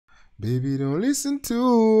Baby, don't listen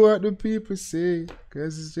to what the people say,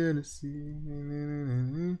 cause it's jealousy.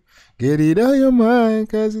 Get it out of your mind,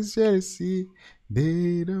 cause it's jealousy.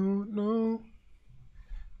 They don't know.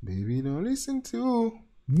 Baby, don't listen to.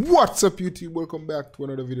 What's up, YouTube? Welcome back to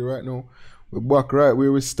another video right now. We're back right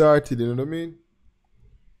where we started, you know what I mean?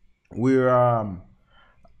 We're,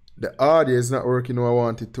 the audio is not working how I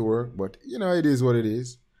want it to work, but you know, it is what it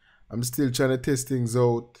is. I'm still trying to test things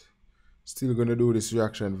out. Still gonna do this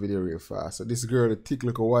reaction video real fast. So this girl, the thick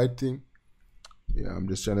like a white thing. Yeah, I'm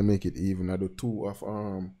just trying to make it even. I do two of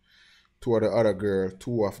the other girl,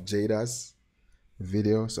 two of Jada's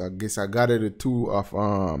video. So I guess I got the two of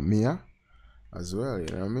Mia as well, you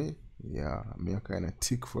know what I mean? Yeah, Mia kinda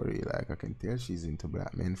thick for real. Like I can tell she's into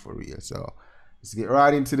black men for real. So let's get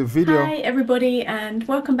right into the video. Hi everybody and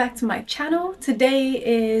welcome back to my channel. Today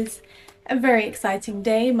is a very exciting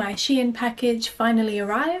day. My Shein package finally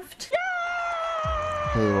arrived.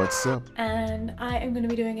 Hey, what's up? And I am going to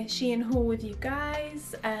be doing a Shein haul with you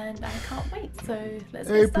guys and I can't wait. So let's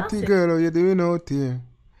Hey, get started. pretty girl, how you doing out here?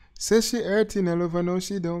 Say she hurting, I love her, no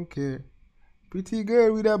she don't care. Pretty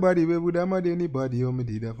girl with a body, where would I mad anybody? How me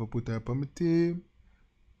did that for put her up on my team?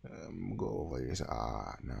 Go over here.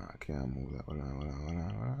 Nah, I can't move that. Hold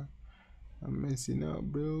on. I'm messing up,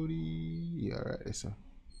 Brody. Yeah, right, listen.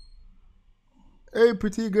 Hey,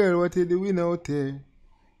 pretty girl, what you doing out here?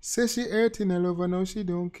 Say she hurting, I love her, now she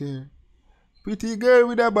don't care. Pretty girl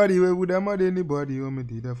with a body, where would I mad anybody? How me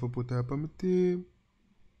did that for put her up on my team?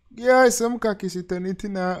 Yeah, some cocky she turn it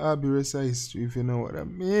in her hobby rest of history, if you know what I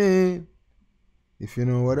mean. If you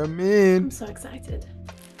know what I mean. I'm so excited.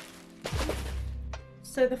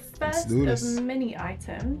 So the first of many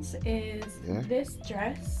items is this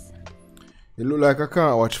dress. It look like I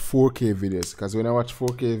can't watch 4K videos, because when I watch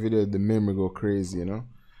 4K videos, the memory go crazy, you know.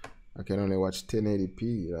 I can only watch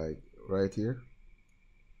 1080p, like right here.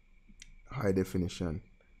 High definition.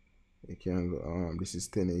 You can go, this is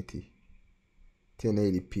 1080.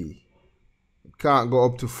 1080p. It can't go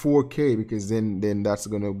up to 4K because then that's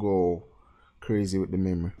gonna go crazy with the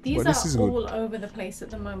memory. These are all over the place at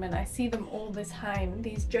the moment. I see them all the time.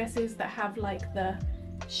 These dresses that have like the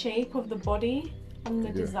shape of the body on the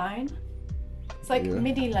design. It's like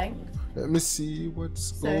midi length. Let me see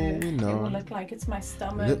what's going on. It will look like it's my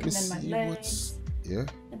stomach and then my legs.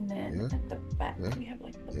 And then at the back we have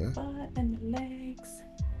like the butt and the legs.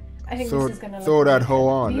 I think this is gonna look throw that hoe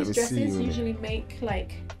on. These dresses usually make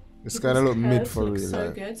like it's kind of look mid for real. So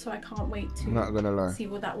like, good, so I can't wait to see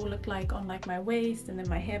what that will look like on like my waist and then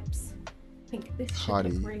my hips. I think this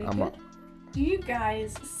should look really good. Do you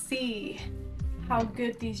guys see how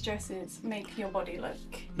good these dresses make your body look?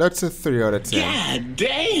 That's a 3 out of 10. God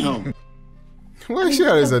damn! Why she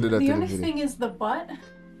always did that? The only thing is the butt.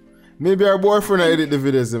 Maybe our boyfriend edited the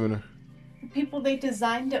videos, you know. The people they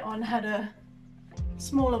designed it on had a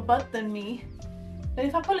smaller butt than me. But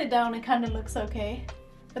if I pull it down, it kind of looks okay.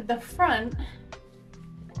 But the front,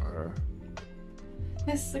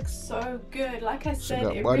 this looks so good. Like I said,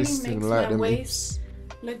 it really makes my waist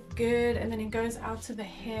look good, and then it goes out to the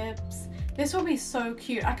hips. This will be so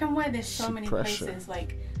cute. I can wear this so many places,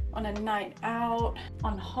 like on a night out,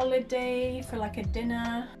 on holiday, for like a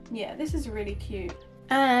dinner. Yeah, this is really cute.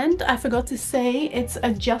 And I forgot to say, it's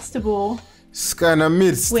adjustable. It's kind of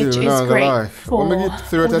mid still, which is great for all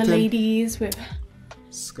the ladies with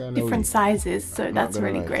different sizes, so that's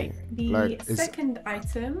really great. The second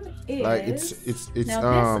item is like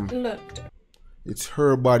it's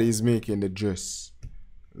her body is making the dress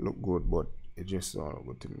look good, but it just don't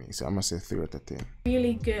look good to me. So I'm gonna say 3 out of 10.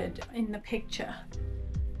 Really good in the picture,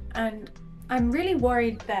 and I'm really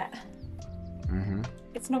worried that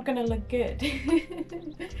it's not gonna look good.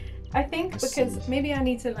 I think because maybe I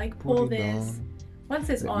need to like pull this. Once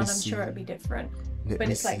it's on, I'm sure it'll be different. But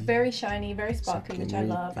it's like very shiny, very sparkly, which I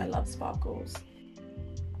love. I love sparkles.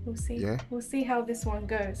 We'll see. We'll see how this one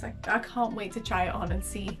goes. Like, I can't wait to try it on and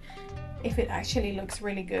see if it actually looks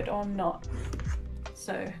really good or not.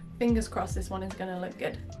 So fingers crossed this one is gonna look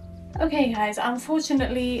good. Okay guys,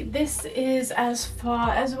 unfortunately this is as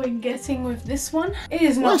far as we're getting with this one. It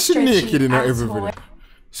is not stretchy. Why is she naked in every video?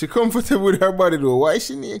 She comfortable with her body though. Why is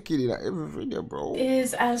she naked in every video, bro? It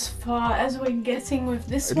is as far as we're getting with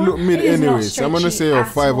this one. It look mid anyway, so I'm gonna say a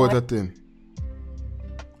 5 out of 10.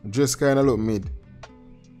 Just kinda look mid.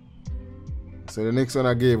 So the next one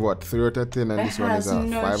I gave what, 3 out of 10, and this one is a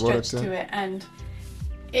 5 out of 10. To it, and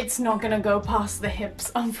it's not gonna go past the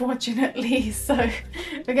hips, unfortunately. So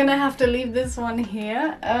we're gonna have to leave this one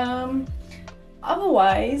here.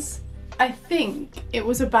 Otherwise, I think it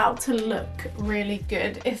was about to look really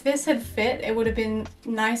good. If this had fit, it would have been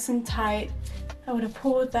nice and tight. I would have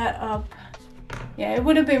pulled that up Yeah, it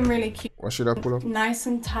would have been really cute. What should I pull up? Nice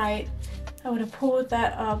and tight. I would have pulled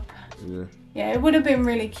that up. Yeah. Yeah, it would have been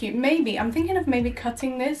really cute. Maybe, I'm thinking of maybe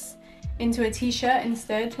cutting this into a t-shirt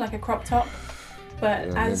instead, like a crop top. But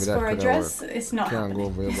yeah, as for a dress, it's not Can't happening. go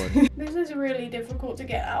over your body. This is really difficult to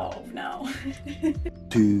get out of now.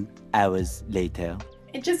 2 hours later.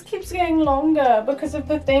 It just keeps getting longer because of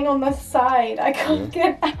the thing on the side. I can't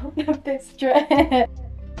get out of this dress.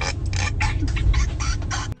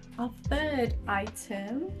 Our third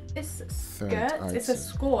item, this skirt, it's a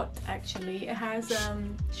skirt actually. It has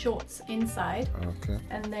shorts inside. Okay.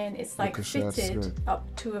 And then it's like fitted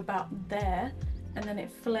up to about there. And then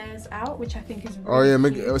it flares out, which I think is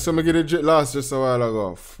really cute. So I get it last just a while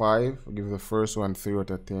ago. 5. I give the first one 3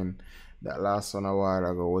 out of 10. That last one a while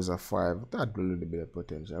ago was a 5. That had a little bit of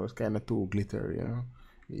potential. It was kind of too glittery, you know,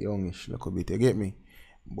 youngish look a bit. You get me?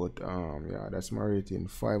 But yeah, that's my rating.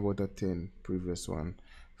 5 out of 10. Previous one,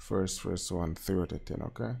 first one 3 out of 10.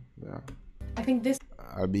 Okay, yeah. I think this.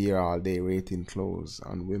 I'll be here all day rating clothes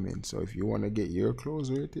on women. So if you want to get your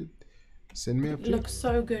clothes rated, send me a pic. It looks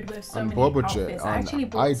so good with so many outfits. I actually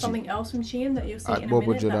bought something else from Shein that you'll see in a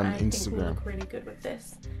minute that I think will look really good with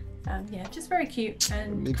this. Yeah, just very cute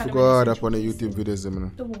and need kind to of go hard up on the YouTube videos.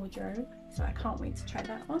 The wardrobe, so I can't wait to try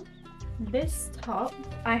that on. This top,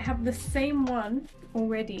 I have the same one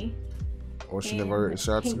already. Oh, she never wear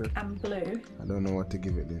short pink skirt and blue. I don't know what to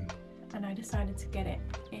give it then. And I decided to get it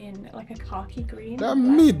in like a khaki green. That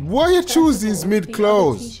mid, why you choose these mid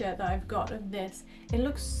clothes? The t-shirt that I've got of this, it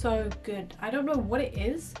looks so good. I don't know what it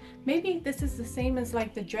is. Maybe this is the same as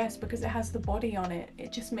like the dress because it has the body on it.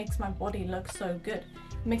 It just makes my body look so good.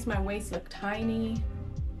 It makes my waist look tiny.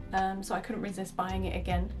 So I couldn't resist buying it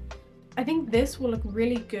again. I think this will look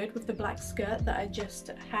really good with the black skirt that I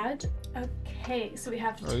just had. Okay, so we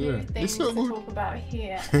have two things to talk about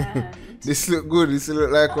here. And this look good. This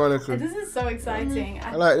look like one of them. This is so exciting.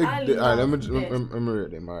 I like it. Let me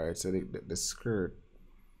rate them. Alright, so the skirt.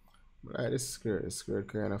 I like the skirt. The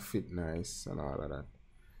skirt kind of fit nice and all of that.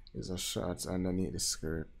 There's a shorts underneath the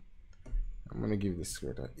skirt. I'm gonna give the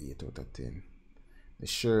skirt an 8 out of 10. The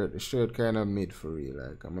shirt kind of mid for real.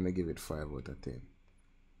 Like I'm gonna give it 5 out of 10.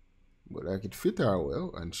 But like it fit her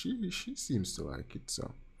well, and she seems to like it.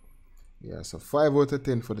 So yeah, so 5 out of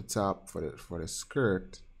 10 for the top. For the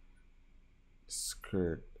skirt,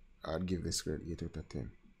 I'd give the skirt 8 out of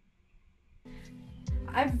 10.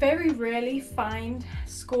 I very rarely find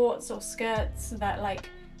skirts or skirts that like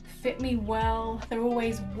fit me well. They're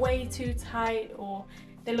always way too tight or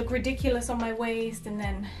they look ridiculous on my waist, and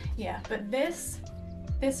then yeah, but this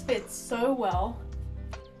fits so well.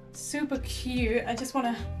 Super cute. I just want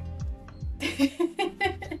to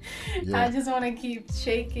I just want to keep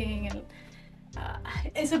shaking, and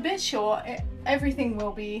it's a bit short. Everything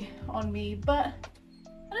will be on me, but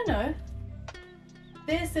I don't know.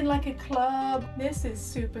 This in like a club, this is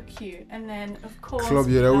super cute. And then of course club,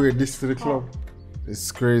 yeah, that weird. This to the club.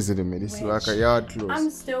 It's crazy to me. This is like a yard clothes. I'm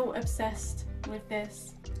still obsessed with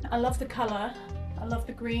this. I love the color. I love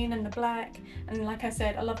the green and the black, and like I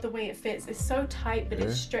said, I love the way it fits. It's so tight, but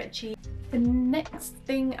it's stretchy. The next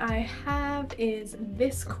thing I have is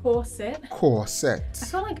this corset. Corset. I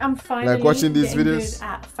feel like I'm finally like watching these getting videos. good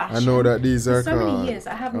at fashion. I know that these are so many years.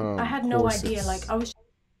 I had no corsets. idea. Like I was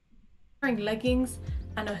wearing leggings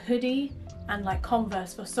and a hoodie and like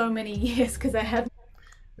Converse for so many years because I had.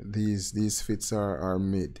 These fits are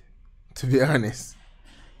mid. To be honest,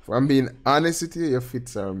 if I'm being honest with you, your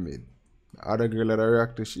fits are mid. The other girl that I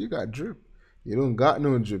react to, she got drip. You don't got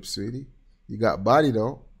no drip, sweetie. You got body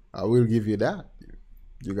though. I will give you that.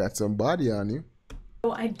 You got some body on you.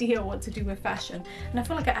 No idea what to do with fashion, and I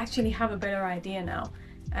feel like I actually have a better idea now.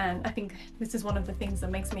 And I think this is one of the things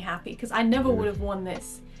that makes me happy because I never would have worn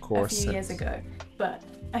this a few years ago. But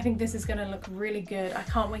I think this is gonna look really good. I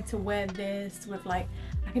can't wait to wear this with like,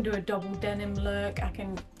 I can do a double denim look. I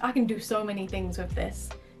can do so many things with this.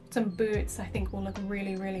 Some boots I think will look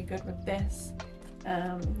really, really good with this.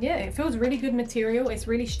 Yeah, it feels really good material. It's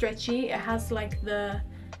really stretchy. It has like the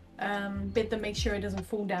bit that makes sure it doesn't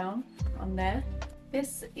fall down on there.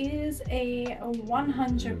 This is a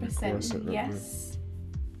 100% yes.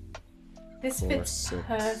 This fits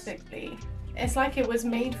perfectly. It's like it was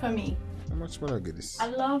made for me. How much will I get this? I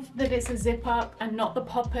love that it's a zip up and not the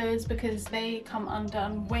poppers because they come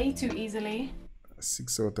undone way too easily.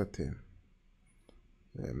 6 out of 10.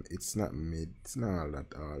 It's not mid, it's not all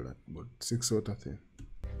that, but 6 out of 10.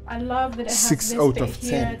 I love that it has this bit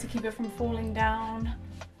here to keep it from falling down.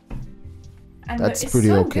 And that's it's pretty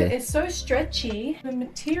so okay. Good. It's so stretchy. The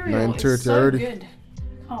material is so already. Good.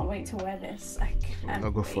 Can't wait to wear this.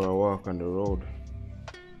 I'll go for a walk on the road.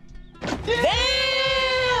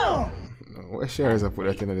 Damn! What shares I put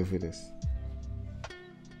that in the videos?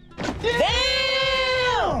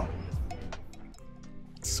 Damn!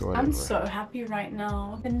 So I'm so happy right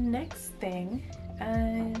now. The next thing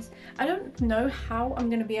is, I don't know how I'm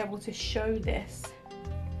gonna be able to show this,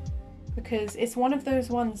 because it's one of those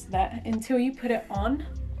ones that until you put it on,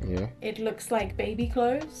 it looks like baby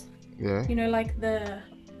clothes. Yeah. You know, like the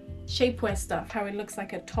shapewear stuff, how it looks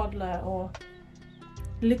like a toddler or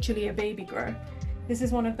literally a baby grow. This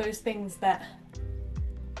is one of those things that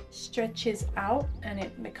stretches out and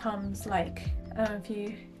it becomes like, I don't know if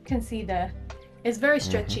you can see there, it's very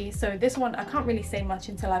stretchy. So this one, I can't really say much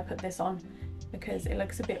until I put this on because it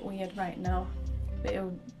looks a bit weird right now, but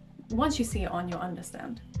once you see it on, you'll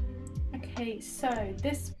understand. Okay, so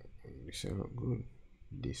this look good.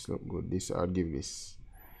 This look good. This I'd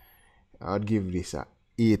give this a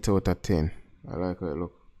 8 out of 10. I like how it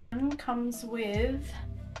look. One comes with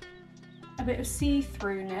a bit of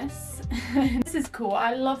see-throughness. This is cool.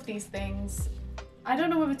 I love these things. I don't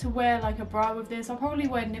know whether to wear like a bra with this. I'll probably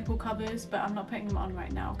wear nipple covers, but I'm not putting them on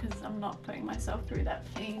right now because I'm not putting myself through that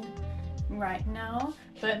pain right now.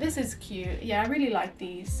 But this is cute. Yeah, I really like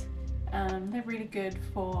these. They're really good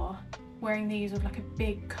for wearing these with like a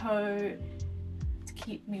big coat to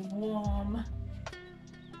keep me warm.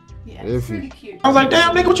 Yeah, it's really cute. I was like,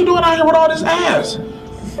 damn, nigga, what you doing out here with all this ass?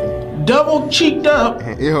 Double cheeked up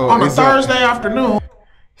on a Thursday afternoon.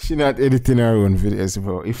 She not editing her own videos,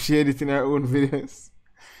 bro. If she editing her own videos,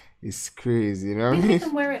 it's crazy, you know what I mean? You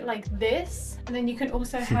can wear it like this, and then you can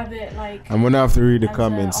also have it like... I'm gonna have to read the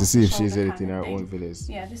comments to see if she's editing her own videos.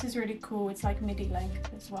 Yeah, this is really cool. It's like midi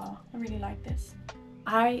length as well. I really like this.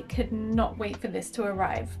 I could not wait for this to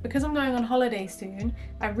arrive. Because I'm going on holiday soon,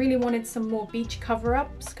 I really wanted some more beach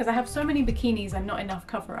cover-ups because I have so many bikinis and not enough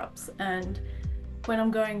cover-ups. And when I'm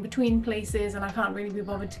going between places and I can't really be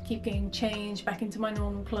bothered to keep getting changed back into my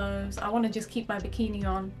normal clothes, I want to just keep my bikini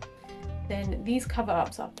on, then these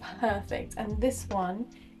cover-ups are perfect. And this one,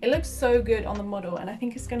 it looks so good on the model and I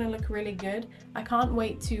think it's going to look really good. I can't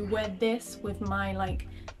wait to wear this with my like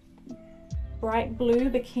bright blue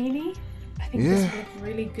bikini. I think this would look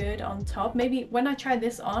really good on top. Maybe when I try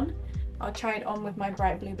this on, I'll try it on with my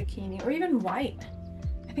bright blue bikini or even white.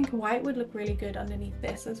 I think white would look really good underneath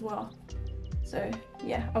this as well. So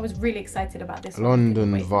yeah, I was really excited about this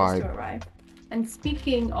London one. vibe. To arrive. And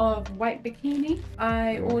speaking of white bikini,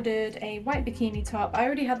 I ordered a white bikini top. I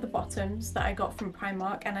already had the bottoms that I got from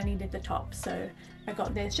Primark and I needed the top. So I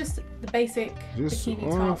got this, just the basic bikini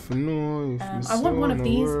top. I want one of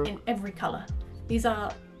these in every color. These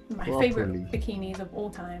are my favorite bikinis of all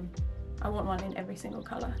time. I want one in every single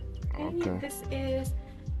color. Okay. This is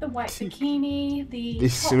the white bikini.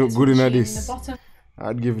 This look good in this. The bottom.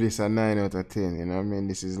 I'd give this a 9 out of 10. You know what I mean?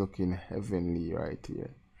 This is looking heavenly right here.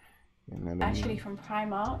 You know what actually, from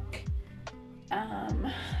Primark.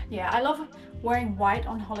 Yeah, I love wearing white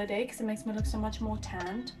on holiday because it makes me look so much more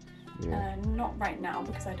tanned. Not right now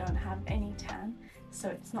because I don't have any tan, so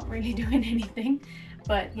it's not really doing anything.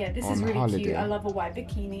 But yeah, this is really cute. I love a white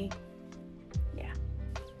bikini. Yeah.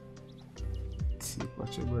 See,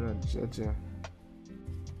 watch your brother, Jaja.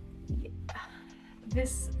 Yeah.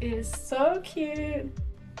 This is so cute.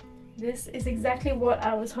 This is exactly what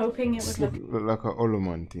I was hoping it would look like a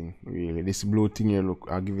Oluman thing, really. This blue thing here, look,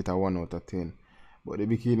 I'll give it a 1 out of 10. But the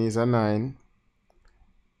bikini is a 9.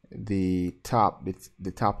 The top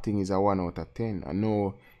thing is a 1 out of 10. I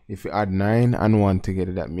know if you add 9 and 1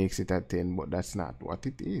 together, that makes it a 10, but that's not what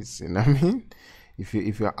it is. You know what I mean? If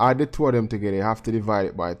you add the two of them together, you have to divide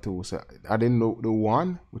it by 2. So I didn't know the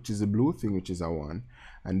 1, which is the blue thing, which is a 1,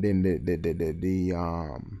 and then the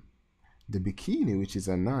bikini, which is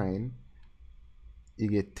a 9, you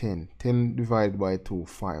get 10. 10 divided by 2,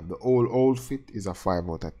 5. The whole fit is a 5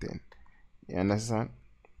 out of 10. You understand?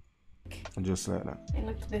 Just like that. It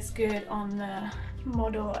looked this good on the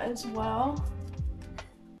model as well.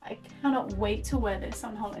 I cannot wait to wear this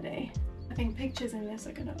on holiday. I think pictures in this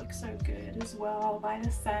are gonna look so good as well by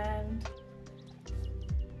the sand.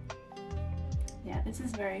 Yeah, this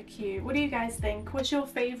is very cute. What do you guys think? What's your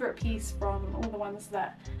favorite piece from all the ones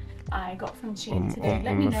that I got from Shein today?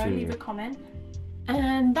 Let me know, leave a comment.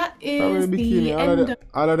 And that is the end of...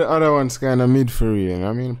 All of the other ones kind of mid for real.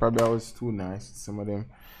 I mean, probably I was too nice with some of them.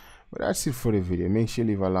 But that's it for the video. Make sure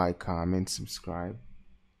you leave a like, comment, subscribe.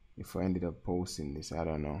 If I ended up posting this, I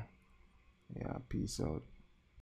don't know. Yeah, peace out.